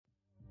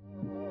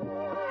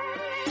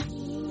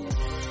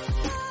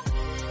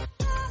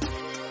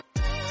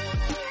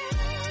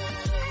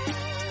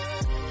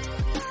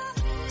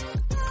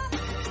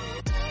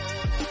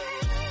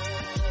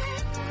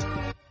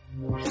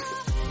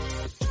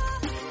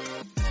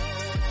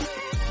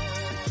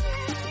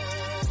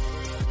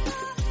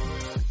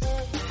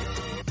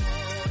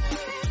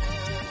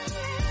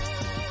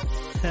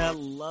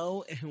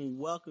Hello and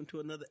welcome to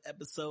another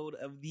episode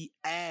of the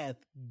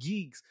Ath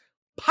Geeks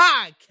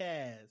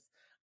podcast.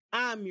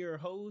 I'm your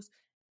host,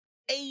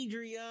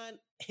 Adrian,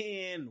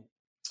 and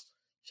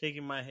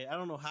shaking my head. I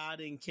don't know how I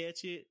didn't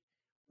catch it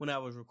when I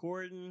was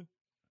recording.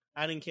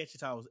 I didn't catch it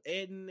till I was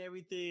editing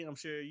everything. I'm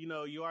sure you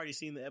already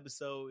seen the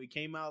episode. It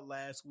came out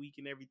last week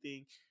and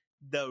everything.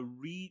 The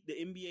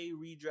NBA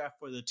redraft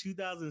for the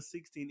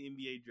 2016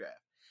 NBA draft.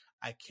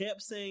 I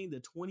kept saying the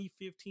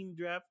 2015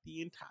 draft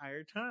the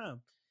entire time.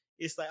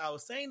 It's like I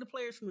was saying the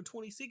players from the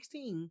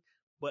 2016,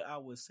 but I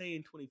was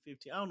saying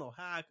 2015. I don't know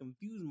how I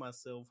confused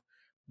myself.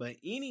 But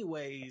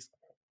anyways,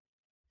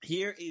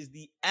 here is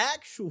the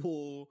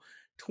actual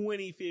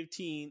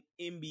 2015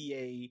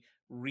 NBA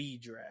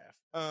redraft.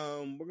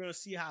 We're gonna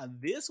see how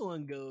this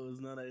one goes.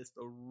 Now that it's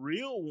the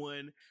real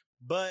one,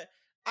 but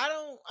I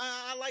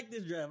like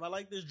this draft. I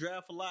like this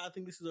draft a lot. I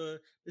think this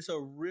is a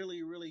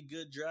really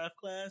good draft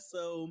class.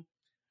 So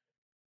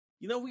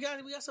we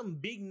got some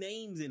big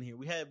names in here.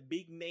 We have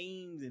big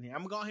names in here. I'm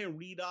gonna go ahead and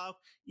read off,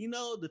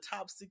 the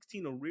top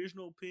 16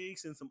 original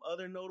picks and some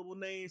other notable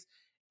names.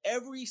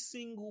 Every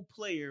single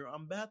player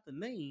I'm about to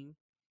name,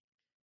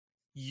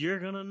 you're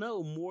gonna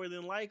know more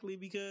than likely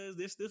because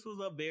this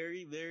was a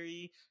very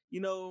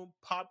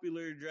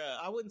popular draft.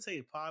 I wouldn't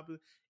say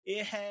popular.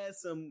 It had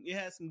some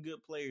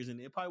good players in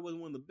it. It probably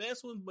wasn't one of the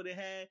best ones, but it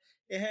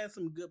had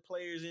some good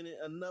players in it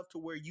enough to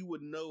where you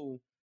would know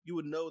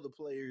the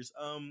players.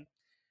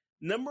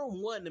 Number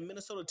one, the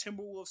Minnesota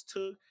Timberwolves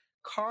took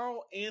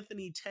Karl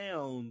Anthony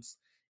Towns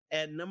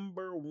at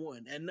number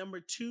one. At number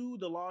two,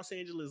 the Los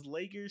Angeles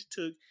Lakers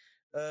took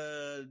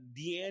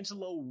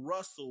D'Angelo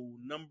Russell.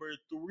 Number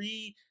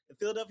three, the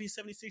Philadelphia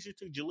 76ers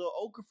took Jahlil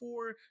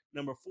Okafor.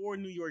 Number four,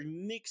 New York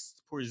Knicks,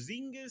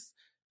 Porzingis.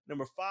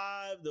 Number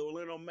five, the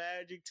Orlando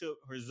Magic took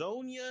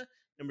Herzonia.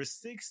 Number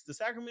six, the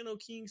Sacramento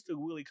Kings took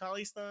Willie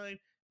Cauley-Stein.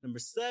 Number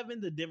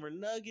seven, the Denver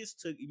Nuggets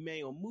took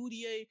Emmanuel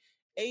Mudiay.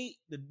 8,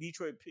 the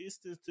Detroit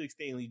Pistons took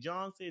Stanley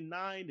Johnson.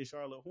 9, the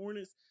Charlotte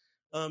Hornets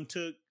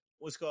took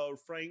what's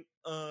called Frank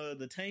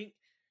the Tank.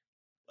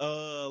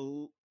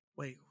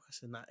 Wait,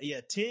 what's it not?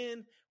 Yeah,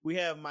 10. We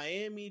have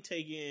Miami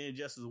taking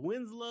Justice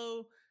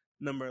Winslow.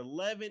 Number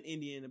 11,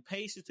 Indiana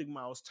Pacers took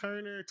Miles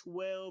Turner.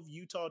 12,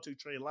 Utah took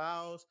Trey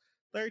Lyles.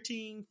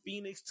 13,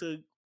 Phoenix took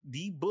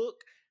D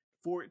Book.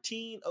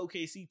 14,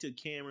 OKC took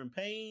Cameron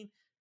Payne.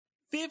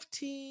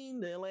 15,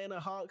 the Atlanta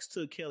Hawks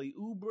took Kelly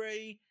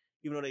Oubre,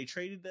 even though they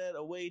traded that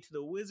away to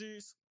the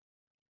Wizards.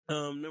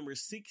 Number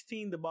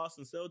 16, the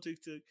Boston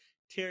Celtics took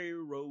Terry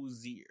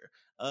Rozier.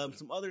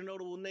 Some other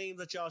notable names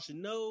that y'all should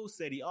know: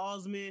 Cedi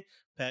Osman,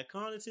 Pat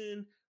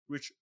Connaughton,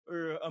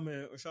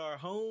 Rashard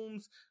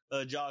Holmes,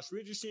 Josh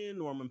Richardson,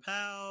 Norman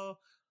Powell,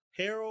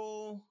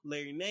 Harrell,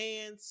 Larry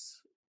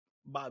Nance,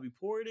 Bobby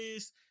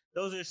Portis.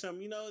 Those are some,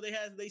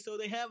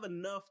 they have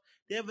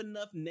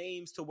enough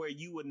names to where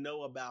you would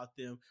know about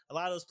them. A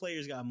lot of those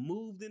players got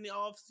moved in the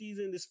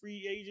offseason, this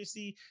free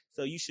agency,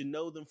 so you should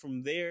know them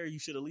from there. You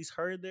should at least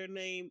heard their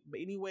name. But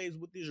anyways,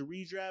 with this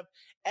redraft,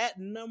 at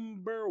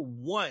number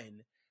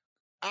one,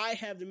 I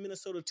have the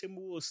Minnesota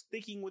Timberwolves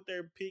sticking with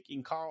their pick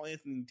in Karl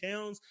Anthony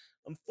Towns.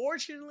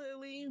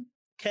 Unfortunately,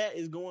 Cat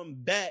is going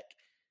back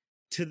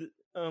to the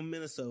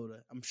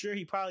Minnesota. I'm sure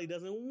he probably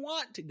doesn't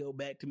want to go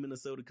back to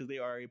Minnesota because they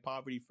are a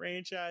poverty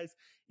franchise.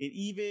 And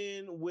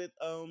even with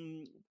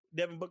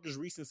Devin Booker's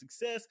recent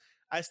success,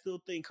 I still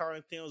think Karl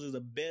Anthony Towns is the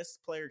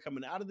best player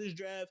coming out of this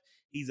draft.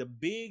 He's a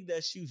big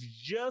that shoots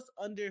just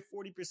under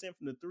 40%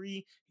 from the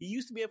three. He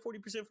used to be at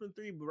 40% from the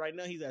three, but right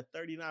now he's at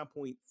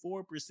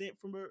 39.4%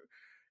 from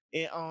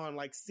on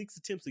like 6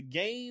 attempts a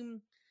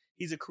game.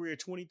 He's a career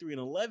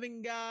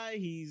 23-11 guy.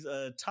 He's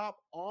a top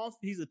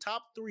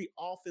 3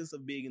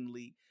 offensive big in the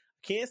league.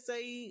 Can't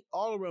say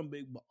all around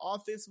big, but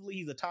offensively,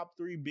 he's a top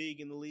 3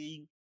 big in the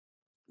league.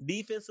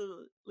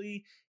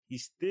 Defensively, he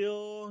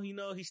still needs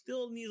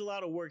a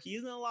lot of work. He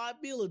isn't a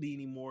liability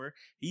anymore.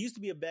 He used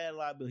to be a bad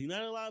liability. He's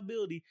not a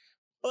liability,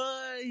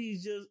 but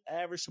he's just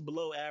average to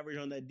below average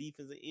on that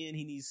defensive end.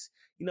 He needs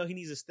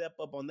to step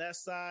up on that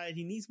side.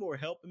 He needs more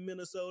help in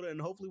Minnesota, and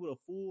hopefully with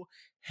a full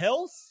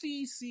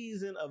healthy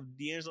season of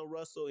D'Angelo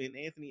Russell and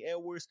Anthony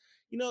Edwards,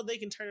 they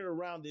can turn it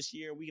around this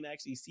year. We can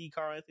actually see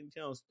Karl Anthony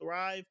Towns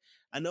thrive.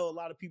 I know a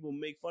lot of people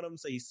make fun of him,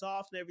 say he's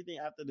soft and everything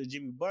after the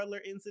Jimmy Butler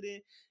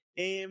incident.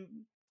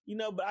 And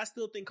but I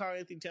still think Karl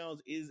Anthony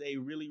Towns is a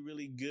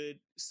really good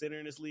center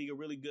in this league, a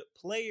really good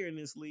player in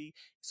this league.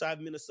 So I have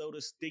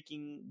Minnesota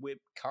sticking with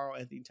Karl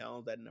Anthony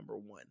Towns at number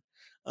one.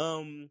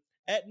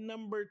 At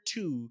number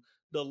two,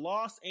 the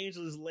Los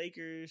Angeles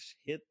Lakers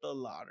hit the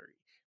lottery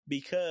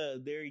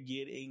because they're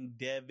getting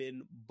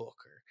Devin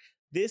Booker.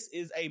 This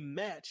is a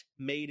match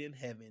made in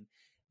heaven.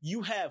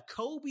 You have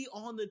Kobe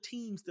on the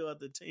team still at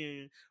the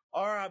 10.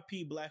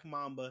 RIP Black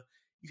Mamba.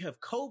 You have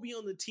Kobe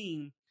on the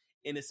team.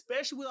 And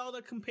especially with all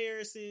the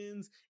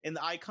comparisons and the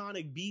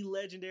iconic B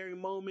legendary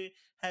moment,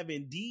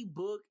 having D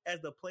Book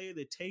as the player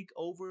to take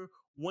over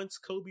once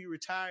Kobe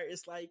retired,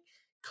 it's like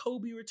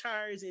Kobe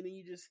retires and then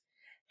you just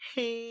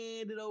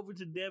hand it over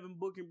to Devin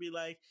Booker and be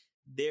like,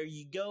 There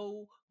you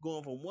go,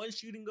 going from one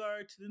shooting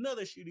guard to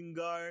another shooting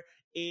guard,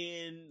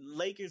 and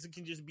Lakers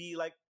can just be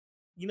like,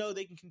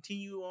 they can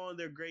continue on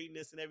their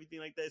greatness and everything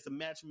like that. It's a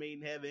match made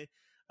in heaven.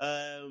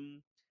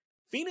 Um,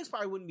 Phoenix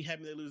probably wouldn't be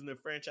happy they're losing their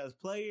franchise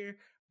player,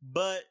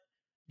 but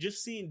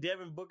just seeing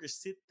Devin Booker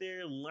sit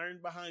there, learn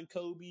behind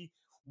Kobe,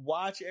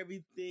 watch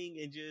everything,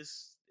 and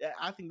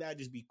I think that'd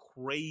just be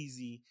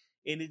crazy.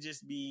 And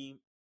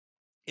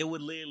it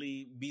would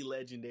literally be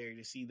legendary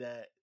to see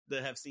that,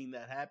 to have seen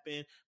that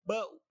happen.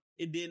 But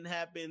it didn't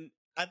happen.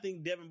 I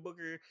think Devin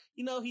Booker,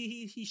 he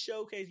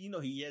showcased,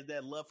 he has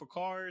that love for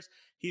cars.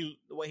 The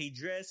way he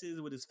dresses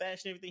with his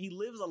fashion, everything. He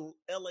lives a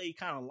LA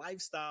kind of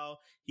lifestyle.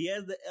 He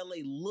has the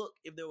LA look.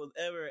 If there was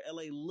ever a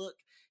LA look,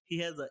 he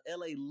has a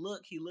LA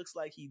look. He looks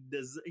like he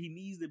does. He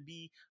needs to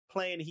be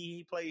playing.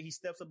 He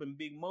steps up in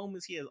big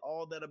moments. He has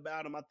all that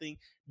about him. I think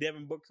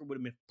Devin Booker would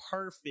have been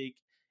perfect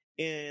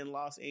in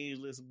Los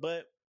Angeles,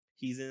 but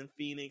he's in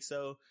Phoenix,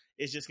 so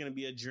it's just going to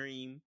be a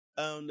dream.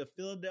 The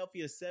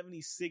Philadelphia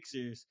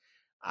 76ers,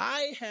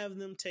 I have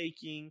them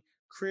taking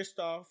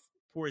Kristaps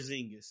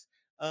Porzingis.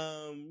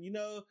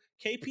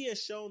 KP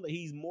has shown that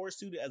he's more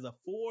suited as a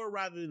 4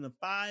 rather than a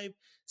 5.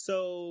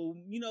 So,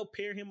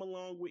 pair him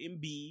along with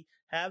Embiid,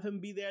 have him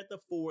be there at the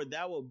 4.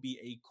 That would be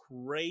a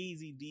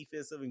crazy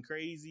defensive and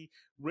crazy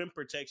rim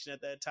protection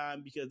at that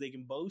time, because they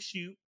can both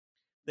shoot,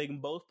 they can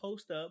both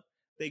post up,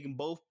 they can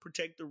both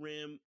protect the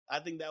rim. I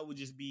think that would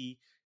just be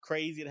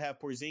crazy to have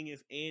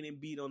Porzingis and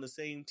Embiid on the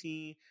same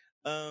team.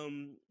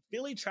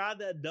 Philly tried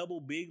that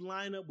double big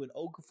lineup with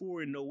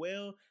Okafor and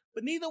Noel,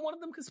 but neither one of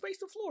them could space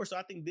the floor. So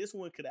I think this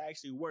one could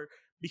actually work,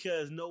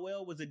 because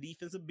Noel was a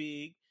defensive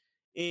big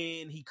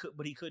and he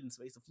couldn't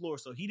space the floor,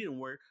 so he didn't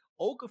work.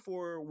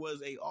 Okafor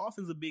was a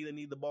offensive big that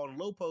needed the ball in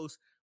the low post,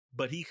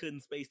 but he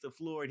couldn't space the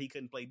floor and he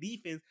couldn't play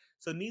defense.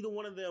 So neither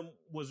one of them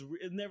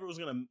it never was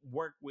going to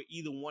work with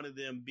either one of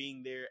them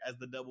being there as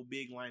the double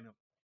big lineup.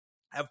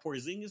 Have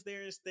Porzingis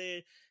there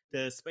instead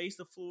to space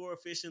the floor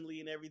efficiently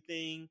and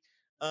everything.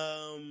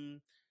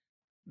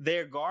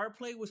 Their guard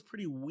play was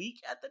pretty weak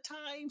at the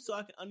time, so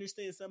I can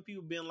understand some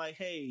people being like,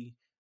 hey,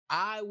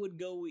 I would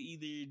go with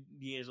either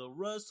D'Angelo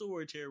Russell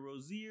or Terry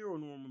Rozier or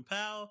Norman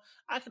Powell.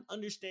 I can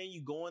understand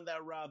you going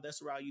that route. That's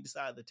the route you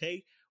decide to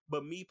take.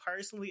 But me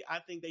personally, I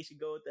think they should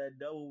go with that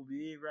double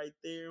big right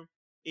there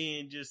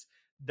and just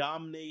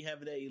dominate,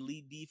 having that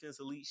elite defense,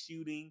 elite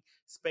shooting,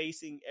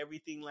 spacing,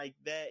 everything like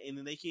that. And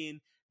then they can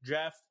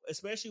draft,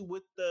 especially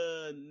with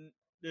the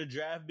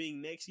draft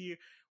being next year,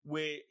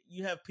 where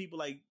you have people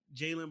like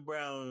Jaylen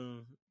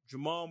Brown,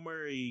 Jamal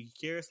Murray,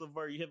 Karis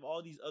LeVert, you have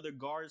all these other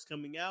guards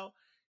coming out.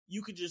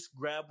 You could just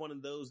grab one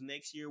of those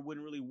next year,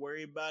 wouldn't really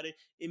worry about it.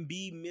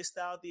 Embiid missed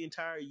out the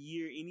entire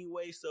year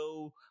anyway,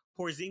 so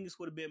Porzingis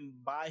would have been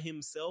by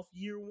himself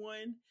year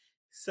one.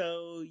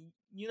 So,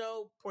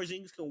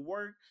 Porzingis can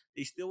work.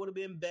 They still would have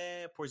been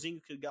bad.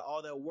 Porzingis could have got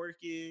all that work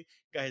in,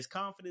 got his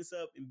confidence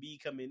up, and be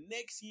come in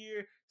next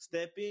year,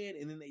 step in,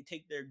 and then they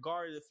take their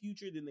guard of the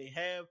future.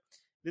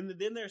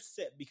 Then they're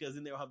set, because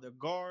then they'll have their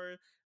guard,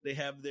 they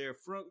have their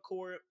front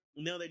court.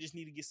 Now they just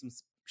need to get some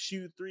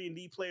shoot 3 and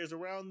D players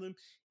around them,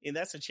 and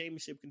that's a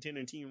championship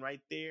contender team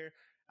right there.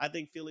 I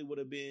think Philly would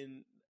have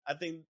been. I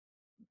think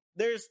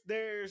there's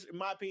in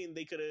my opinion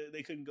they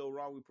couldn't go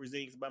wrong with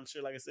Porzingis, but I'm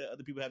sure, like I said,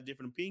 other people have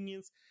different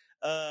opinions.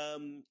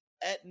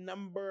 At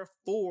number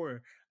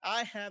 4,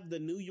 I have the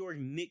New York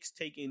Knicks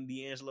taking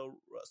D'Angelo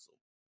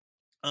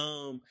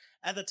Russell.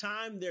 At the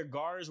time, their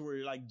guards were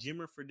like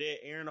Jimmer Fredette,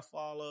 Aaron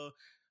Aflalo,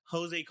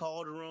 Jose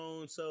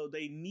Calderon. So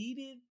they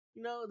needed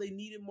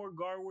more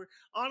guard work.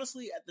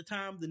 Honestly, at the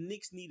time, the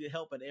Knicks needed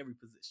help at every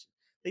position.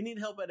 They need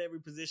help at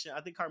every position.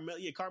 I think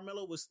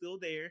Carmelo was still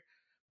there,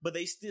 but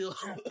they still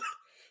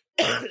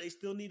they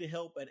still needed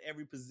help at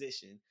every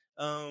position.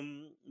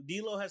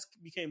 D'Lo has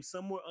become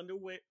somewhat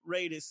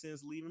underrated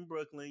since leaving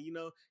Brooklyn.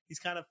 He's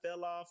kind of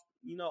fell off.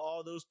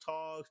 All those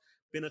talks,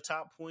 been a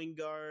top point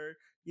guard.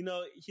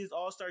 His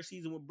All-Star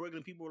season with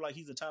Brooklyn, people were like,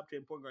 he's a top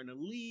 10 point guard in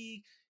the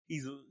league.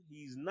 He's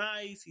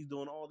nice. He's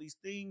doing all these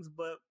things,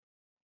 but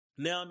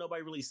now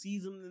nobody really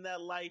sees him in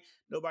that light.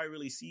 Nobody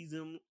really sees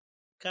him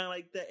kind of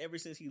like that ever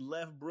since he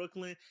left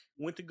Brooklyn,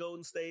 went to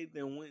Golden State,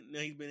 now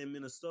he's been in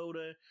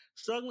Minnesota,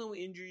 struggling with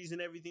injuries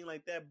and everything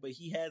like that, but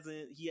he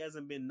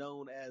hasn't been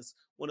known as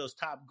one of those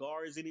top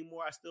guards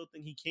anymore. I still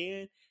think he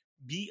can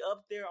be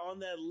up there on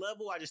that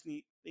level. I just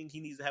think he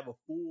needs to have a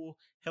full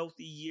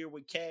healthy year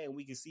with Cat, and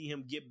we can see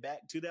him get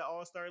back to that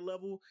All-Star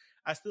level.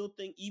 I still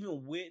think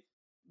even with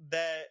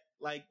that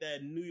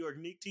New York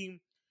Knicks team,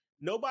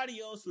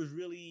 nobody else was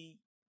really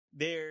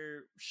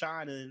there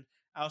shining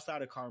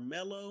outside of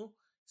Carmelo.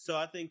 So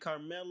I think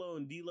Carmelo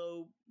and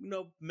D'Lo,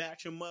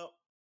 match him up.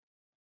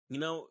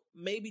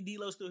 Maybe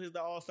D'Lo still hits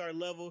the All-Star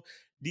level.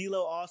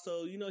 D'Lo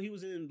also, he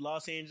was in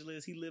Los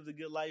Angeles. He lived a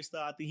good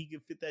lifestyle. I think he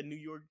could fit that New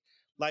York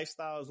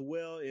lifestyle as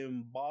well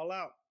and ball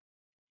out.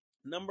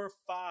 Number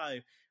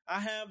 5, I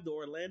have the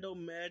Orlando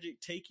Magic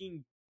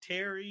taking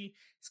Terry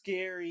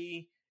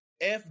Scary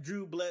F.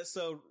 Drew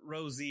Bledsoe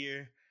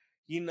Rozier.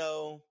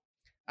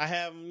 I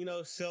have him,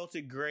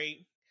 Celtic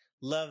great.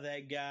 Love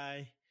that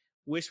guy.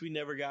 Wish we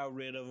never got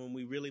rid of him.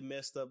 We really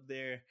messed up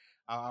there.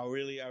 I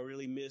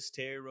really miss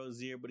Terry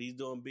Rozier, but he's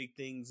doing big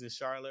things in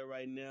Charlotte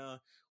right now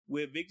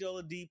with Victor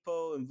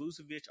Oladipo and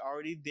Vucevic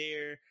already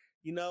there.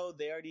 You know,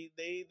 they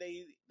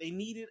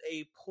needed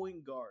a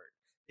point guard.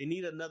 They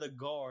need another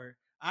guard.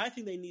 I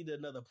think they needed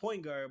another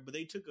point guard, but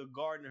they took a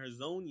guard in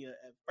Herzonia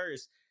at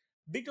first.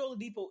 Victor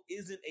Oladipo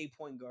isn't a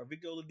point guard.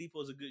 Victor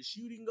Oladipo is a good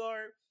shooting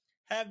guard.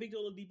 Have Victor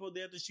Oladipo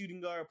there at the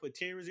shooting guard. Put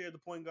Terry Rozier at the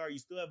point guard. You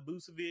still have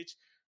Vucevic.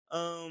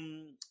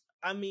 Um,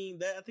 I mean,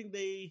 that I think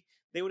they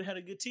would have had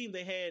a good team.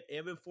 They had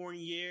Evan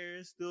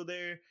Fournier still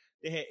there.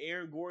 They had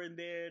Aaron Gordon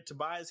there,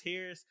 Tobias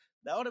Harris.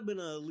 That would have been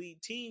an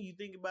elite team. You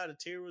think about it,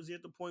 Terry Rozier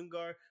at the point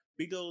guard,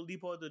 Victor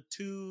Oladipo at the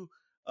two,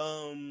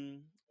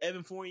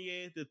 Evan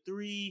Fournier at the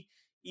three,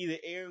 either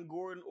Aaron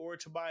Gordon or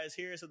Tobias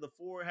Harris at the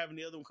four, having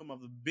the other one come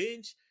off the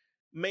bench.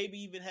 Maybe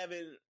even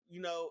having,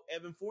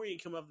 Evan Fournier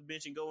come off the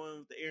bench and go in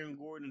with the Aaron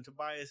Gordon and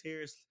Tobias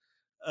Harris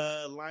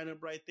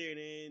lineup right there. And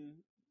then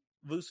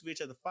Vucevic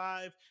at the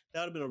five.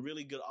 That would have been a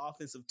really good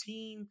offensive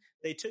team.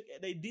 They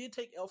did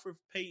take Elfrid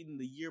Payton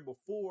the year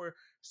before,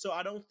 so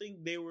I don't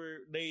think they were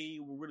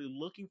really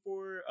looking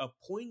for a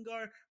point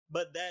guard,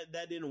 but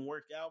that didn't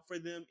work out for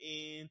them.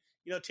 And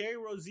Terry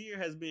Rozier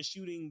has been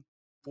shooting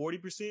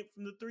 40%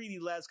 from the three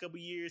these last couple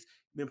of years.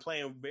 Been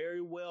playing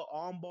very well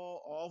on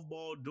ball, off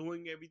ball,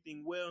 doing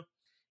everything well.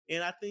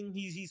 And I think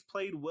he's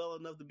played well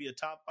enough to be a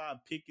top 5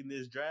 pick in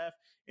this draft,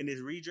 in this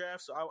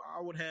redraft. So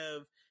I would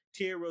have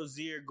Terry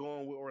Rozier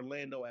going with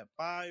Orlando at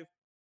 5.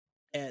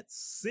 At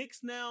 6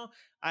 now,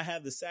 I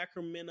have the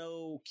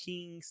Sacramento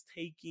Kings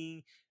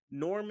taking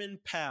Norman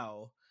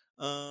Powell.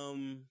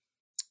 We're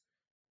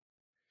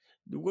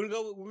gonna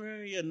go.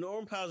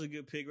 Norman Powell's a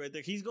good pick right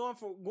there. He's going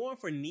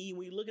for need.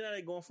 When you're looking at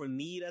it, going for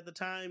need at the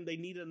time, they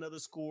need another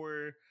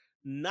scorer,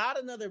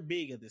 not another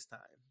big at this time.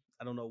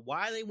 I don't know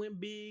why they went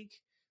big.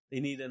 They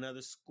need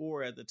another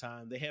scorer at the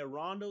time. They had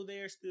Rondo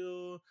there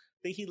still.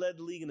 I think he led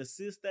the league in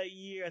assists that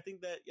year. I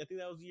think that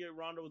was the year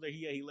Rondo was there.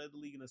 He led the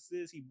league in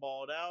assists. He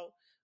balled out.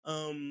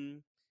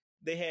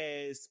 They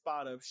had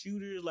spot up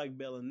shooters like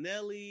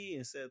Bellinelli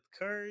and Seth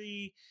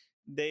Curry.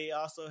 They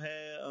also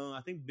had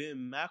I think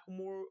Ben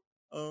McLemore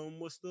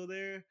was still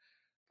there.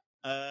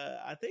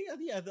 I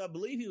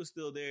believe he was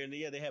still there, and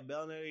they had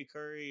Bellinelli,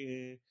 Curry,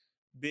 and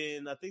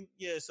Ben. I think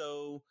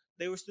so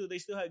they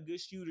still had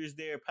good shooters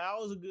there.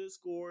 Powell's a good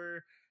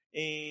scorer,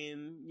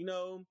 and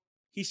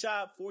he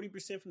shot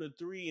 40% from the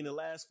three in the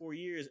last 4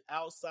 years,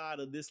 outside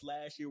of this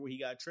last year where he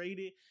got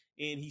traded,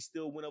 and he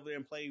still went over there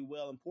and played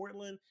well in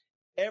Portland.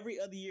 Every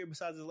other year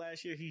besides his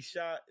last year, he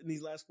shot in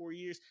these last 4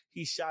 years.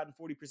 He shot in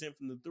 40%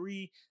 from the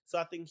three, so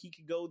I think he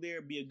could go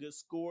there, be a good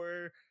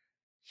scorer,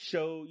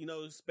 show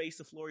space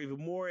the floor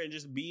even more, and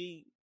just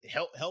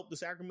help the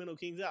Sacramento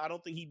Kings out. I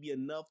don't think he'd be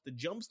enough to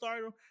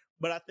jumpstart them,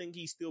 but I think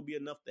he'd still be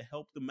enough to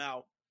help them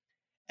out.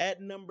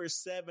 At number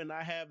 7,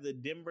 I have the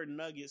Denver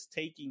Nuggets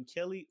taking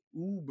Kelly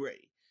Oubre.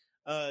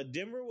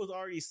 Denver was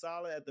already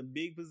solid at the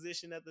big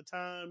position at the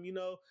time.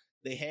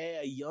 They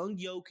had a young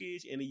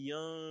Jokic and a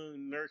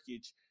young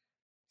Nurkic,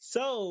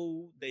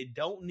 so they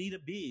don't need a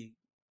big.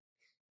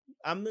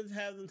 I'm gonna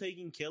have them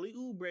taking Kelly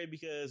Oubre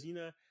because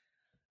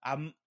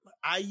I'm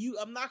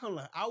not gonna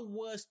lie, I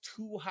was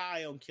too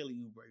high on Kelly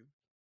Oubre.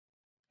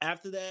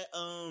 After that,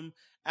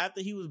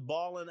 after he was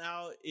balling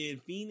out in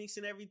Phoenix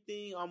and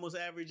everything, almost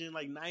averaging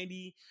like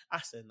 19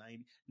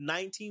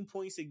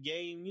 points a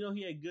game.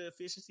 He had good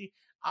efficiency.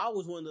 I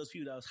was one of those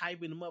people that was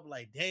hyping him up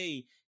like,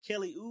 dang,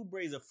 Kelly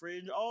Oubre is a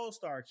fringe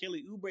all-star.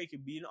 Kelly Oubre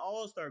could be an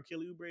all-star.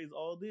 Kelly Oubre is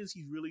all this.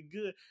 He's really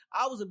good.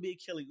 I was a big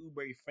Kelly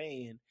Oubre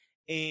fan,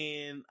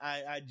 and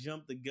I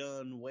jumped the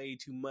gun way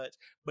too much.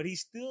 But he's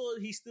still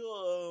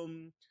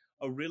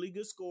a really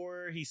good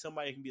scorer. He's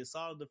somebody who can be a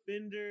solid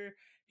defender.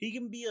 He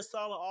can be a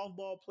solid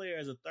off-ball player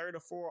as a third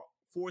or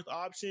fourth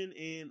option,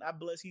 and I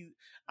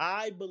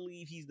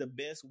believe he's the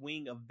best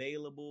wing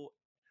available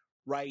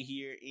right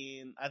here.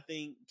 And I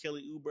think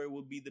Kelly Oubre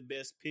would be the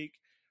best pick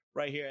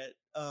right here at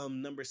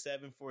number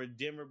 7 for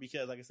Denver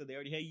because, like I said, they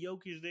already had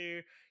Jokic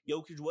there.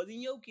 Jokic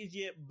wasn't Jokic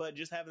yet, but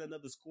just having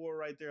another scorer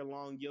right there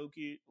alongside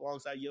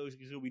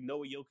Jokic, so we know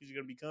what Jokic is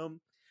going to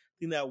become. I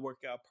think that'll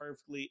work out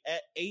perfectly.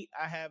 At 8,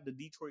 I have the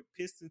Detroit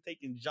Pistons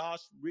taking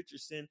Josh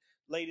Richardson,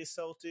 latest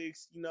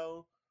Celtics,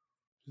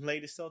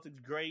 latest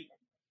Celtics, great.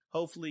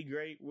 Hopefully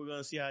great. We're going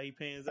to see how he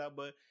pans out.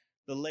 But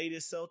the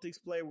latest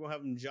Celtics player, we're going to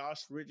have him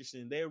Josh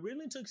Richardson. They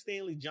really took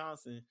Stanley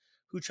Johnson,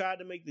 who tried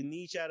to make the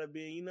niche out of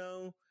being,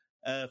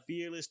 a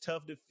fearless,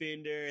 tough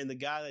defender and the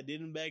guy that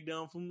didn't back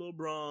down from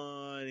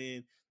LeBron.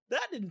 And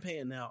that didn't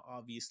pan out,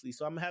 obviously.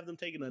 So I'm going to have them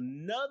taking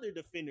another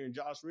defender in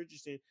Josh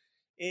Richardson.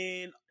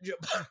 And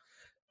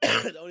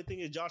the only thing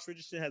is Josh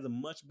Richardson has a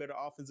much better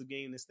offensive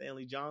game than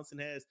Stanley Johnson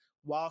has,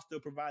 while still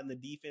providing the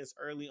defense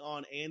early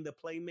on and the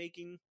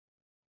playmaking.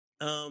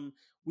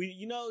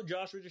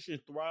 Josh Richardson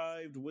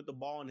thrived with the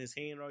ball in his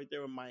hand right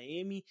there in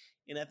Miami.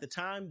 And at the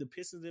time, the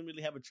Pistons didn't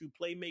really have a true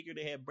playmaker.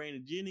 They had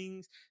Brandon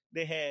Jennings,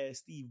 they had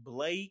Steve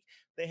Blake,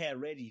 they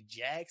had Reggie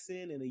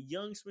Jackson, and a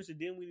young Spencer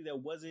Dinwiddie that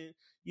wasn't,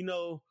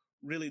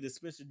 really the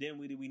Spencer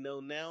Dinwiddie we know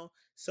now.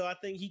 So I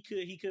think he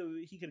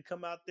could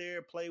come out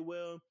there, play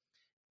well.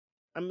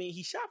 I mean,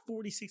 he shot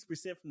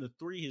 46% from the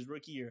three his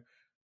rookie year.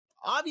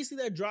 Obviously,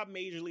 that dropped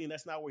majorly, and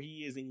that's not where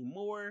he is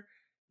anymore.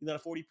 He's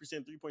not a 40%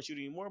 3-point shooter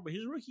anymore. But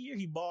his rookie year,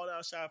 he balled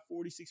out, shot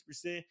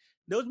 46%.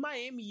 Those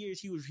Miami years,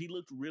 he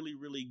looked really,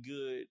 really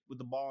good with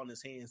the ball in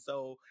his hand.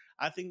 So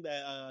I think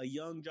that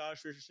young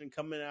Josh Richardson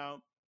coming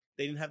out,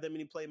 they didn't have that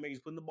many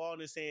playmakers putting the ball in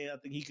his hand. I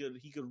think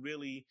he could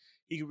really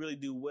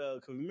do well.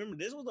 Because remember,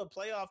 this was a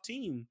playoff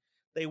team.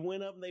 They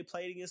went up and they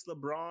played against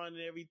LeBron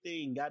and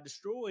everything, got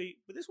destroyed.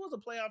 But this was a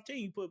playoff team.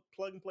 You put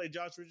plug and play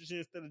Josh Richardson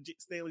instead of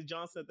Stanley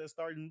Johnson at that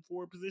starting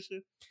forward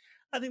position.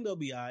 I think they'll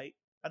be all right.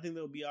 I think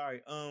they'll be all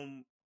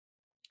right.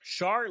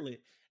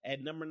 Charlotte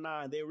at number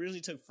 9. They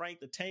originally took Frank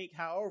the Tank.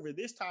 However,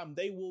 this time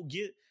they will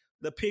get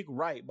the pick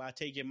right by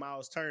taking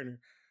Miles Turner.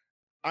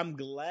 I'm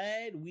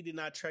glad we did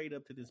not trade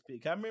up to this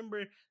pick. I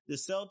remember the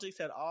Celtics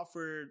had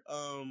offered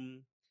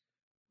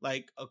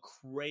like a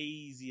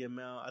crazy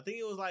amount. I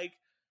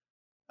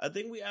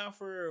think we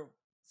offer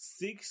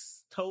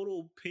six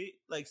total. It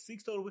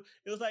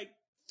was like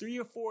 3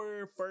 or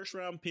 4 first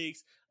round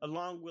picks,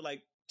 along with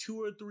like 2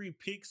 or 3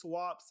 pick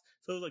swaps.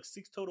 So it was like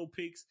 6 total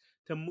picks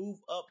to move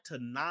up to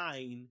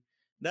 9.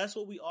 That's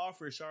what we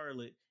offered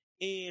Charlotte.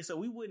 And so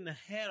we wouldn't have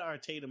had our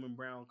Tatum and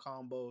Brown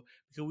combo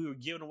because we were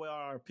giving away all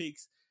our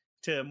picks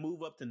to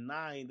move up to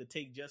 9 to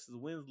take Justice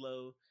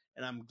Winslow.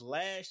 And I'm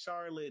glad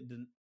Charlotte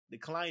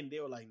declined. They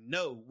were like,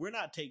 no, we're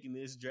not taking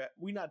this draft.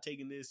 We're not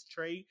taking this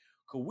trade.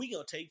 Cause we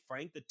gonna take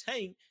Frank the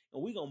Tank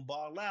and we gonna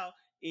ball out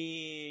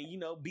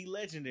and be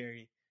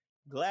legendary.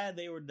 Glad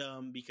they were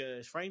dumb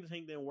because Frank the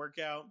Tank didn't work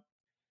out.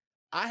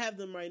 I have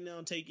them right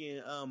now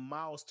taking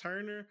Miles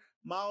Turner.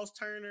 Miles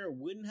Turner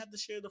wouldn't have to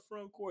share the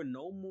front court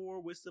no more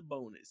with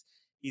Sabonis.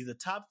 He's a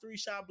top 3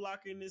 shot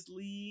blocker in this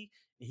league,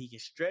 and he can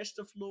stretch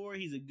the floor.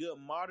 He's a good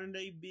modern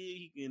day big.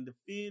 He can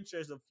defend,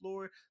 stretch the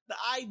floor. The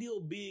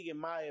ideal big, in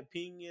my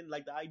opinion,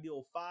 like the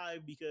ideal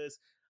 5, because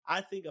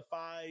I think a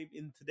 5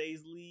 in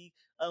today's league,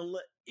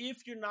 unless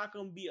if you're not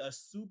going to be a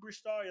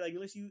superstar, like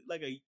unless you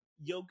like a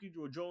Jokic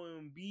or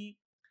Joel Embiid,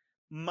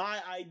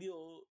 my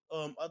ideal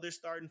other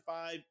starting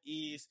 5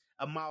 is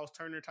a Miles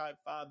Turner type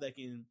 5 that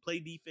can play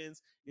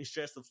defense and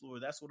stretch the floor.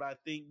 That's what I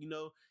think.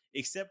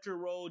 Accept your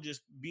role,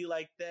 just be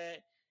like that,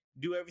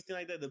 do everything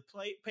like that. The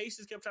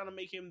Pacers kept trying to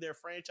make him their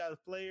franchise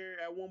player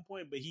at one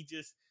point, but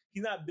he's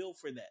not built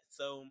for that.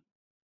 So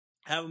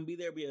have him be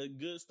there, be a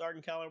good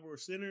starting caliber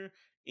center,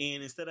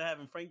 and instead of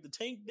having Frank the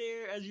Tank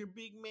there as your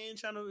big man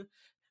trying to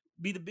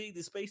be the big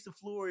to space the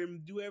floor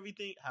and do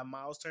everything, have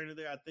Miles Turner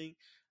there. I think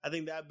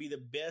that'd be the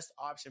best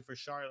option for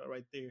Charlotte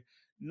right there.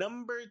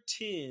 Number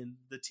 10,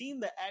 the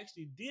team that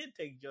actually did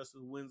take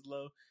Justice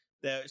Winslow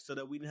so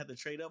that we didn't have to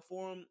trade up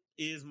for him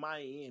is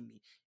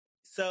Miami.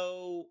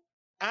 So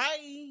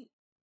I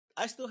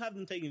still have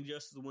them taking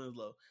Justice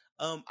Winslow.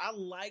 I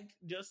liked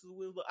Justice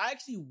Winslow. I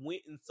actually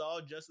went and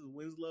saw Justice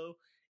Winslow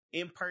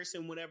in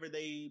person whenever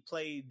they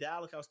played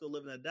Dallas. I was still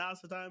living in Dallas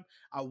at the time.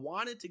 I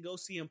wanted to go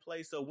see him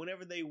play. So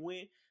whenever they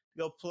went to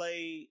go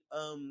play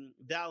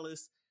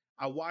Dallas,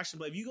 I watched him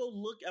play. If you go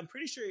look, I'm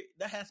pretty sure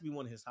that has to be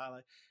one of his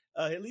highlights.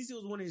 At least it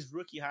was one of his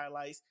rookie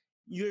highlights.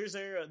 There's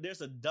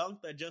a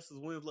dunk that Justice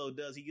Winslow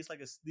does. He gets like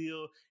a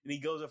steal and he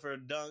goes up for a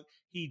dunk.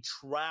 He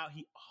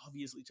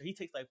obviously he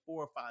takes like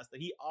 4 or 5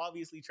 steps. He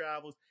obviously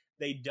travels.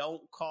 They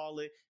don't call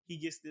it. He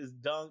gets this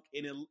dunk,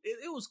 and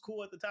it was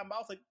cool at the time. But I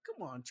was like,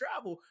 come on,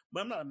 travel.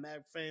 But I'm not a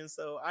Maverick fan,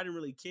 so I didn't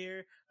really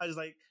care. I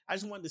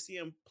just wanted to see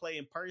him play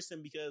in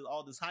person because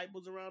all this hype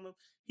was around him.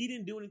 He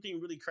didn't do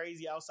anything really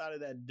crazy outside of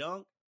that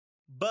dunk,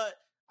 but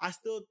I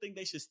still think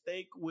they should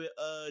stake with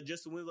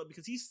Justin Winslow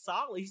because he's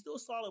solid. He's still a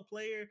solid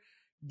player.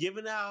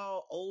 Given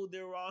how old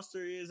their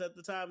roster is at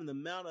the time and the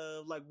amount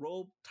of like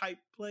role type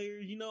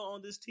players,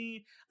 on this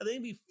team, I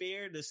think it'd be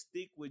fair to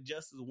stick with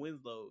Justice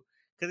Winslow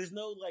because there's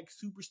no like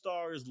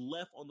superstars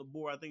left on the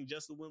board. I think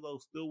Justice Winslow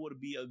still would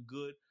be a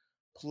good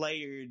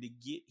player to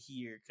get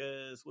here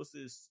because what's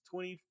this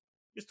 20?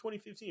 It's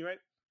 2015, right?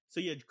 So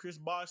yeah, Chris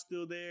Bosh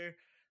still there.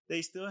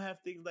 They still have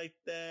things like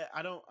that.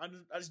 I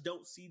just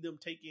don't see them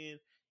taking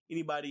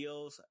anybody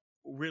else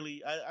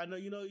really. I know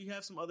you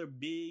have some other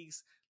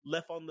bigs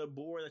left on the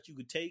board that you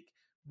could take,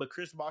 but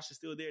Chris Bosh is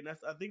still there, and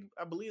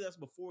I believe that's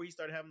before he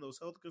started having those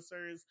health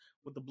concerns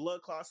with the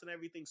blood clots and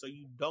everything. So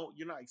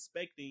you're not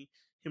expecting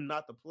him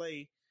not to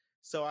play.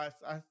 So I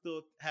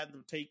still have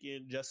them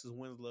taking Justice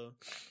Winslow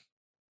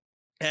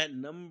at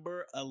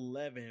number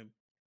 11.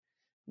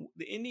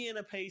 The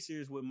Indiana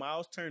Pacers with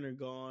Miles Turner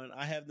gone,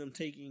 I have them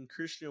taking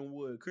Christian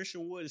Wood.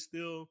 Christian Wood is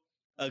still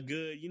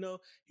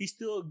he's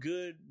still a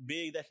good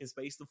big that can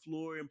space the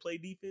floor and play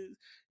defense.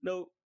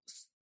 No,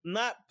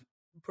 not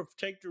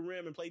protect the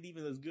rim and play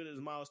defense as good as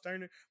Miles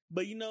Turner,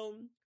 but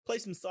play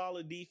some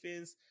solid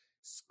defense,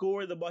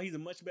 score the ball. He's a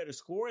much better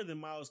scorer than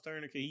Miles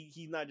Turner because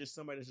he's not just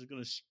somebody that's just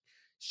going to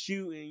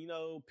shoot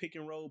and pick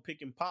and roll,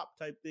 pick and pop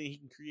type thing. He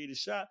can create a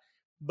shot,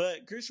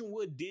 but Christian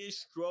Wood did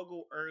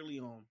struggle early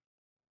on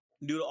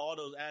due to all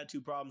those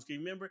attitude problems. Can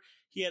you remember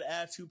he had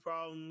attitude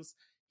problems?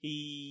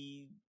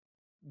 He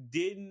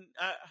didn't.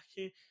 I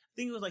can't. I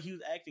think it was like he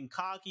was acting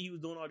cocky. He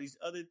was doing all these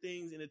other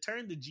things, and it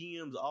turned the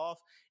GMs off,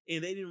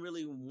 and they didn't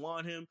really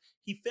want him.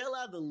 He fell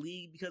out of the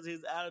league because of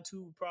his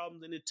attitude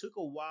problems, and it took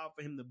a while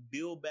for him to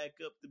build back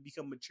up to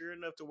become mature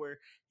enough to where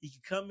he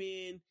could come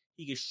in,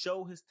 he could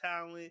show his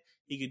talent,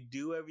 he could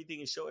do everything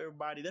and show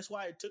everybody. That's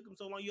why it took him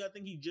so long. I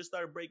think he just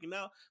started breaking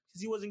out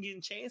because he wasn't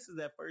getting chances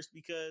at first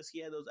because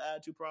he had those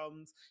attitude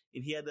problems,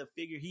 and he had to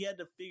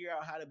figure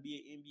out how to be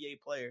an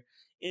NBA player.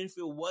 And if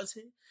it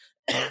wasn't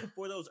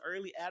for those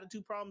early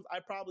attitude problems, I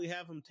probably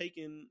have him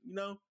taking,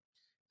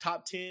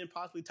 top 10,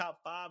 possibly top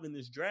 5 in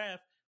this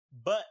draft.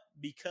 But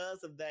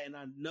because of that, and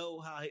I know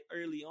how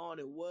early on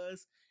it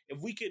was,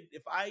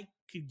 if I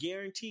could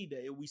guarantee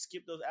that if we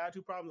skip those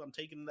attitude problems, I'm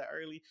taking them that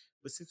early.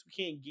 But since we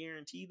can't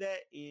guarantee that,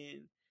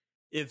 and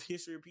if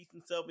history repeats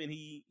itself and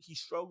he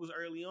struggles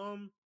early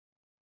on,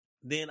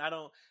 then I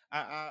don't.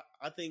 I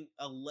think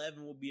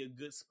 11 will be a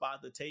good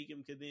spot to take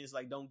him because then it's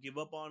like don't give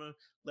up on him,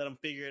 let him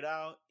figure it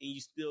out, and you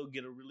still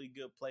get a really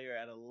good player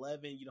at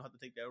 11. You don't have to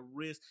take that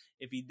risk.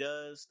 If he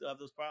does still have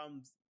those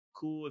problems,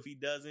 cool. If he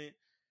doesn't,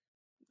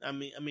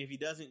 if he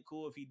doesn't,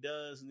 cool. If he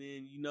does,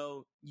 then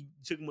you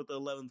took him with the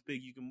 11th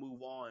pick, you can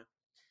move on.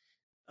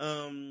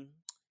 Um,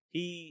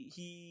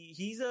 he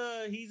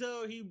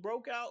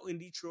broke out in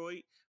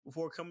Detroit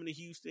before coming to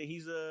Houston.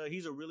 He's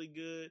a really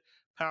good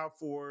power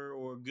forward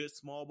or good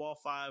small ball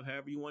 5,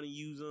 however you want to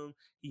use him.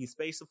 He can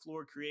space the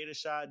floor, create a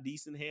shot,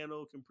 decent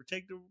handle, can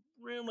protect the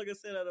rim, like I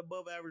said, at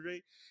above average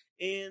rate.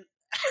 And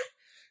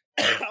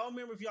I don't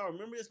remember if y'all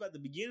remember this, but at the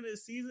beginning of the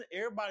season,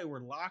 everybody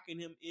were locking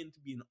him in to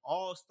be an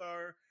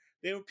all-star.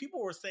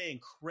 People were saying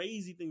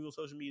crazy things on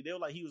social media. They were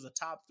like he was a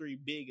top 3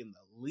 big in the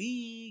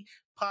league,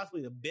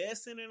 possibly the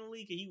best center in the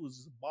league, and he was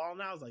just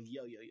balling out. I was like,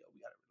 yo, we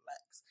gotta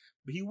relax.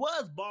 But he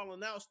was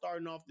balling out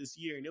starting off this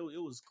year, and it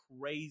was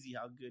crazy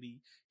how good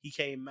he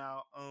came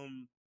out.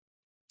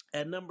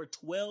 At number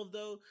 12,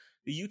 though,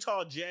 the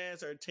Utah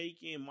Jazz are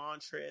taking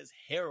Montrezl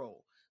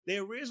Harrell. They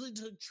originally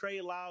took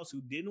Trey Lyles, who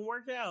didn't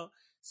work out.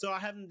 So I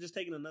haven't just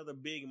taken another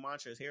big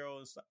Montrezl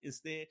Harrell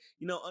instead.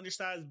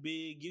 Undersized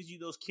big, gives you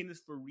those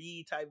Kenneth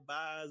Faried type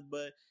vibes,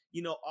 but,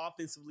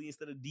 offensively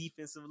instead of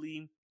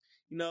defensively.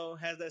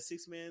 Has that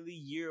 6 Man of the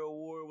Year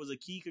award, was a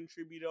key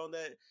contributor on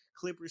that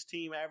Clippers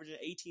team, averaging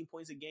 18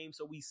 points a game.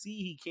 So we see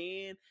he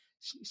can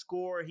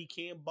score, he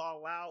can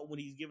ball out when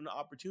he's given the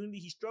opportunity.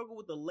 He struggled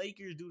with the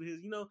Lakers due to his,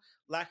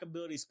 lack of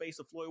ability to space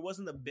the floor. It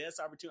wasn't the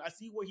best opportunity. I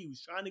see where he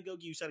was trying to go.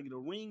 He was trying to get a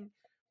ring,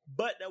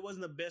 but that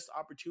wasn't the best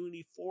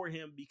opportunity for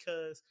him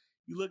because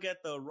you look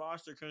at the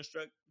roster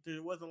construct,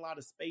 there wasn't a lot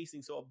of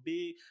spacing. So a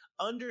big,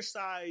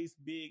 undersized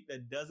big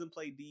that doesn't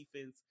play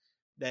defense,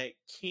 that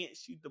can't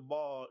shoot the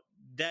ball,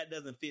 that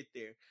doesn't fit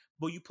there.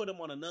 But you put him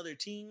on another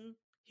team,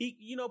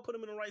 he, put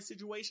him in the right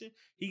situation,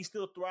 he can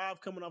still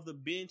thrive coming off the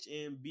bench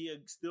and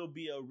still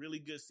be a really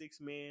good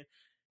 6 man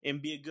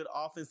and be a good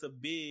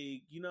offensive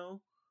big, in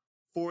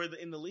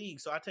the league.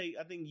 So I think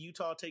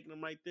Utah taking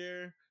him right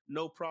there,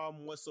 no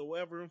problem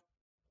whatsoever.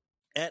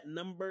 At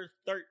number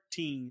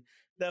 13,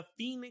 the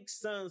Phoenix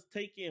Suns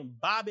taking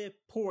Bobby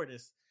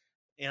Portis.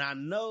 And I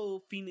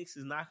know Phoenix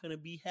is not going to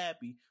be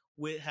happy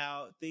with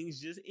how things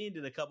just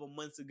ended a couple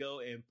months ago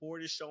and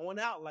Portis showing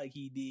out like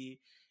he did.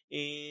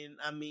 And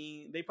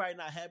they probably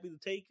not happy to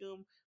take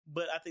him,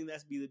 but I think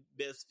that's be the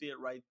best fit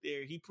right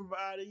there. He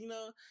provided,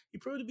 he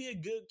proved to be a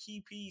good key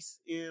piece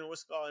in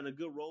and a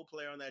good role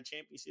player on that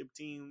championship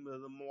team,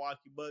 the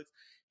Milwaukee Bucks.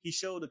 He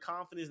showed the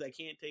confidence that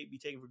can't be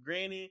taken for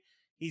granted.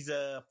 He's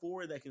a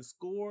forward that can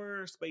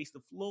score, space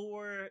the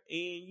floor,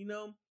 and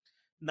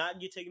not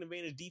get taken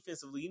advantage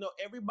defensively.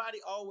 Everybody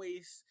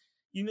always,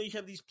 you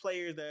have these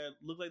players that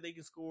look like they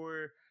can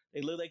score,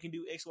 they look like they can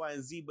do X, Y,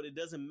 and Z, but it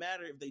doesn't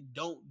matter if they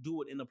don't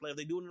do it in the playoffs.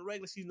 They do it in the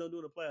regular season, don't do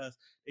it in the playoffs.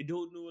 They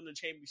do it in the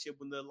championship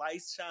when the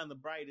lights shine the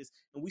brightest.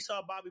 And we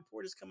saw Bobby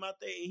Portis come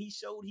out there and he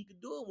showed he could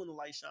do it when the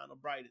lights shine the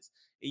brightest.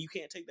 And you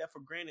can't take that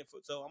for granted.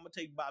 So I'm going to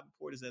take Bobby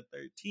Portis at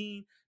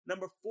 13.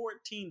 Number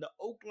 14, the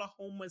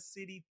Oklahoma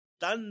City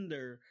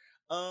Thunder.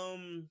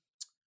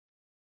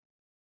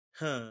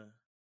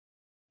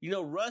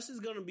 Russ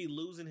is going to be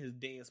losing his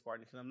dance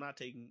partner because I'm not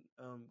taking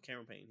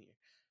Cameron Payne here.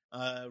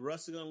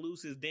 Russ is going to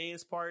lose his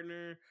dance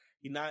partner.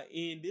 He's not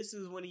in. This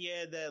is when he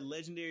had that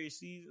legendary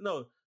season.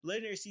 No,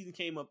 legendary season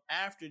came up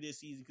after this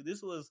season because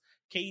this was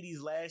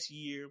KD's last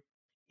year.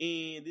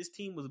 And this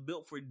team was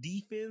built for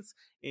defense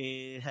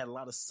and had a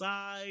lot of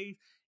size.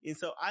 And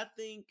so I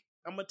think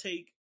I'm going to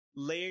take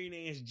Larry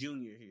Nance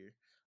Jr. here.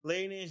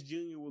 Larry Nance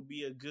Jr. will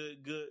be a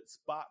good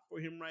spot for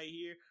him right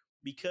here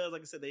because,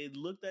 like I said, they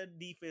looked at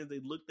defense, they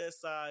looked at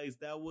size.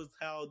 That was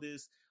how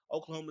this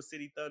Oklahoma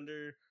City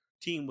Thunder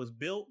team was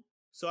built.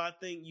 So I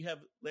think you have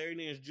Larry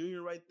Nance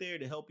Jr. right there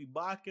to help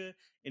Ibaka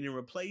and then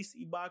replace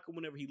Ibaka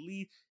whenever he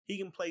leaves. He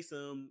can play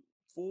some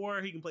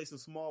 4, he can play some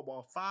small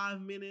ball 5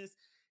 minutes.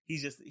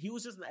 He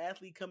was just an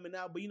athlete coming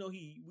out, but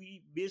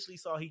we eventually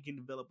saw he can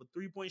develop a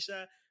 3-point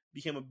shot,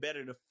 became a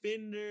better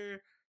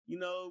defender.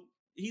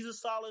 He's a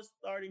solid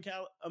starting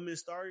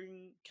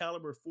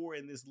caliber 4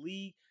 in this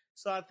league.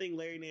 So I think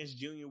Larry Nance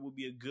Jr. will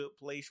be a good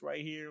place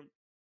right here.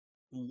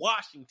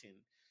 Washington.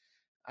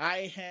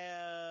 I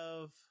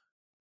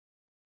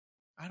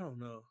don't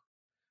know.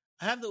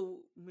 I have the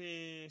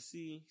man.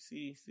 See.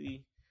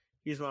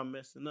 Here's why I'm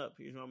messing up.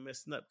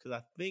 Because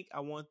I think I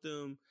want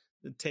them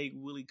to take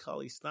Willie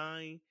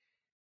Cauley-Stein,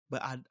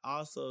 but I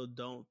also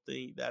don't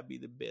think that'd be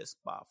the best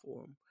spot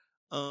for him.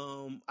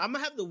 I'm gonna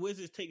have the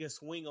Wizards take a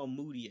swing on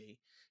Moutier.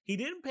 He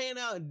didn't pan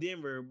out in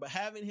Denver, but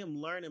having him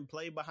learn and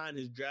play behind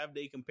his draft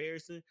day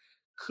comparison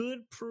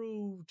could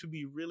prove to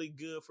be really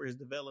good for his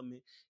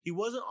development. He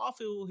wasn't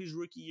awful his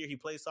rookie year. He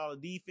played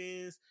solid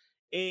defense,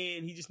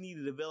 and he just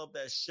needed to develop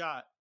that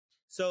shot.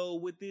 So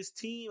with this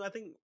team, I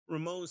think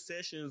Ramon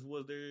Sessions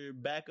was their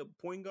backup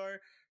point guard.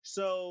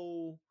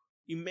 So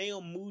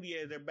Emmanuel Moody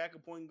as their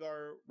backup point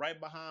guard right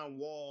behind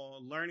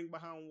Wall, learning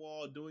behind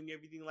Wall, doing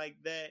everything like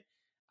that.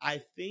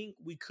 I think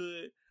we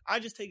could. I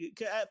just take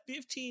it at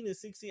 15 and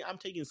 16. I'm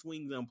taking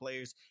swings on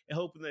players and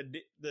hoping that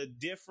the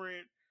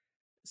different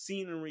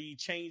scenery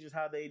changes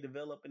how they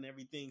develop and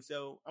everything.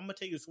 So I'm gonna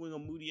take a swing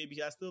on Moutier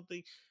because I still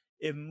think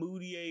if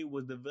Moutier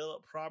was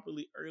developed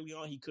properly early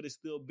on, he could have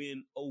still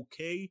been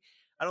okay.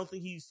 I don't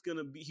think he was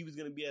gonna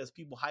be as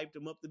people hyped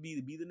him up to be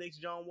the next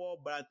John Wall,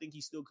 but I think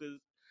he still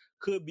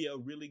could be a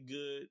really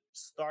good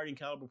starting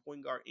caliber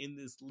point guard in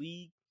this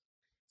league.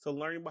 So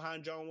learning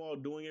behind John Wall,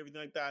 doing everything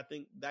like that, I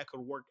think that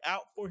could work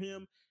out for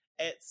him.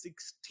 At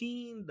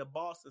 16, the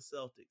Boston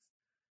Celtics.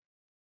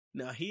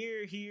 Now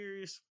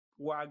here's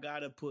where I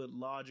gotta put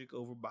logic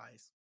over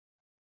bias.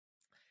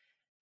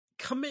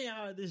 Coming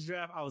out of this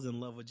draft, I was in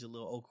love with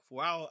Jahlil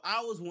Okafor.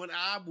 I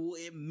will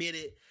admit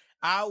it,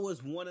 I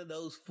was one of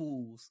those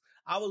fools.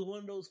 I was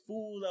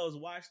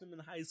watching them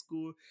in high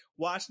school,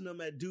 watching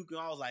them at Duke, and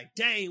I was like,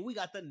 dang, we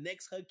got the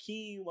next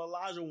Hakeem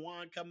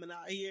Olajuwon coming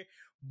out here.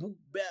 Boot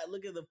back,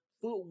 look at the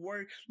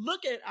footwork.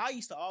 I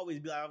used to always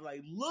be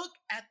like, look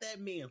at that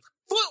man's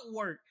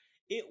footwork.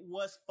 It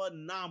was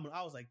phenomenal.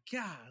 I was like,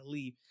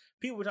 golly.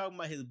 People were talking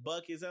about his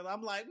buckets, and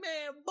I'm like,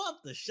 man, bump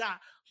the shot.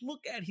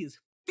 Look at his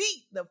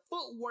feet. The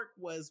footwork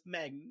was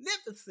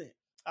magnificent.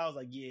 I was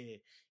like, yeah,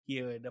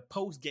 the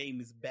post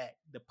game is back.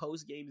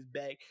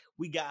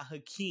 We got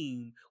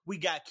Hakeem. We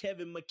got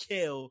Kevin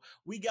McHale.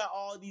 We got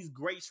all these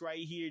greats right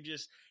here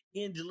just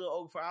in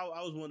Jahlil Okafor.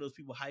 I was one of those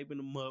people hyping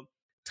him up,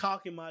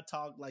 talking my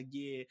talk like,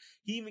 yeah.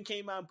 He even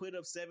came out and put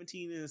up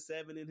 17 and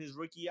 7 in his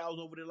rookie. I was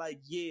over there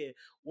like, yeah,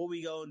 what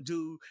we gonna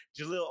do?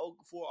 Jahlil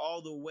Okafor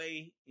all the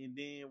way. And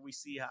then we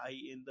see how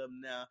he ended up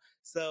now.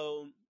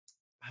 So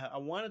I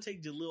want to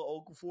take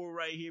Jahlil Okafor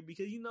right here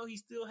because he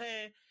still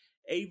had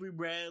Avery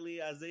Bradley,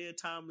 Isaiah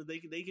Thomas. They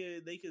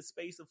could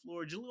space the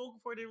floor. Jahlil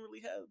Okafor didn't really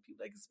have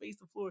people that could space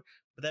the floor,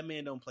 but that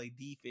man don't play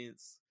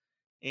defense,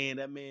 and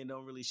that man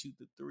don't really shoot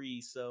the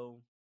three.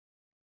 So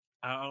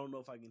I don't know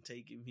if I can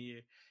take him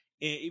here.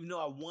 And even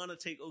though I want to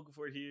take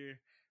Okafor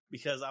here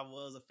because I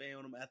was a fan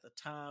of him at the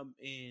time,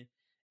 and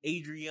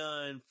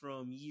Adrian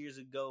from years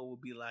ago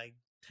would be like,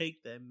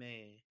 take that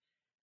man.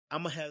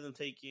 I'm gonna have them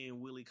take in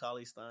Willie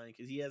Cauley-Stein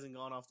because he hasn't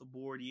gone off the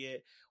board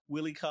yet.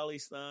 Willie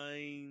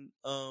Cauley-Stein,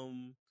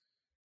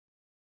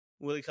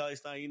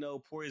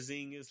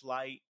 Porzingis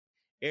light.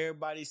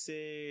 Everybody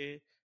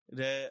said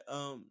that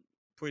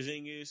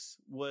Porzingis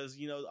was,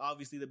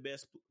 obviously the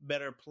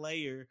better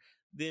player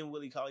than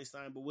Willie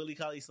Cauley-Stein, but Willie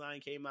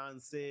Cauley-Stein came out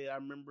and said, I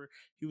remember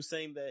he was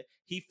saying that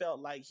he felt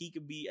like he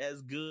could be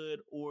as good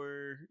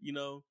or,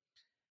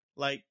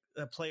 like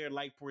a player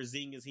like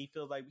Porzingis. He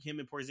feels like him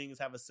and Porzingis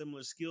have a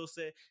similar skill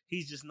set.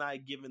 He's just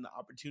not given the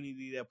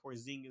opportunity that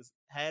Porzingis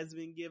has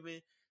been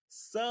given.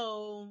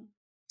 So,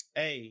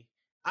 hey,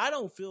 I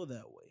don't feel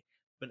that way.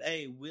 But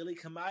hey, Willie,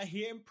 come out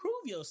here and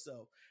prove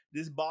yourself.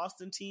 This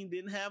Boston team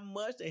didn't have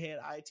much. They had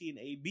IT and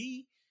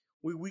AB.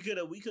 We could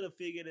have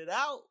figured it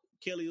out.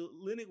 Kelly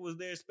Olynyk was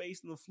there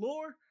spacing the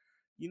floor.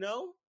 We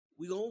gonna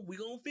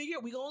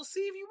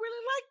see if you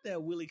really like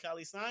that Willie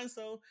Cauley-Stein.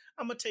 So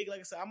I'm gonna take, like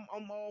I said,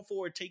 I'm all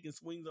for taking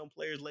swings on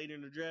players later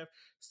in the draft.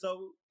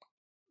 So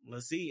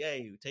let's see.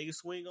 Hey, take a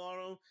swing on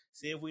them.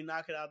 See if we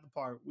knock it out the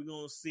park. We're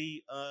gonna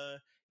see.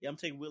 I'm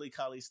taking Willie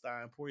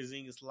Cauley-Stein,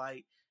 Porzingis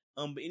light.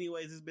 But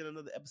anyways, this has been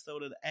another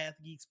episode of the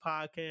Ath Geeks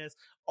podcast.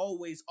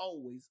 Always,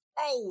 always,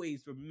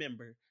 always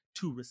remember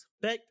to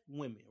respect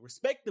women.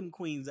 Respect them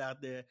queens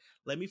out there.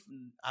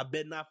 I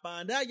bet not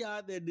find out y'all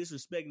out there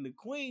disrespecting the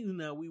queens.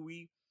 Now we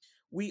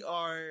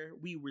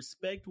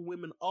respect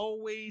women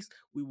always.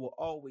 We will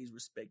always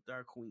respect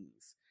our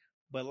queens.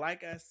 But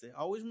like I said,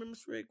 always remember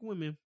to respect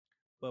women.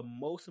 But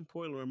most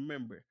importantly,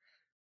 remember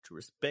to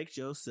respect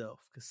yourself.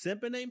 Because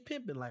simping ain't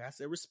pimping. Like I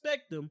said,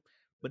 respect them,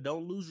 but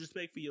don't lose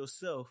respect for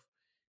yourself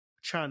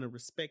trying to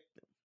respect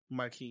them.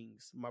 My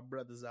kings, my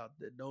brothers out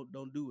there.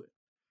 Don't do it.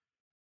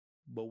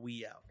 But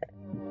we out.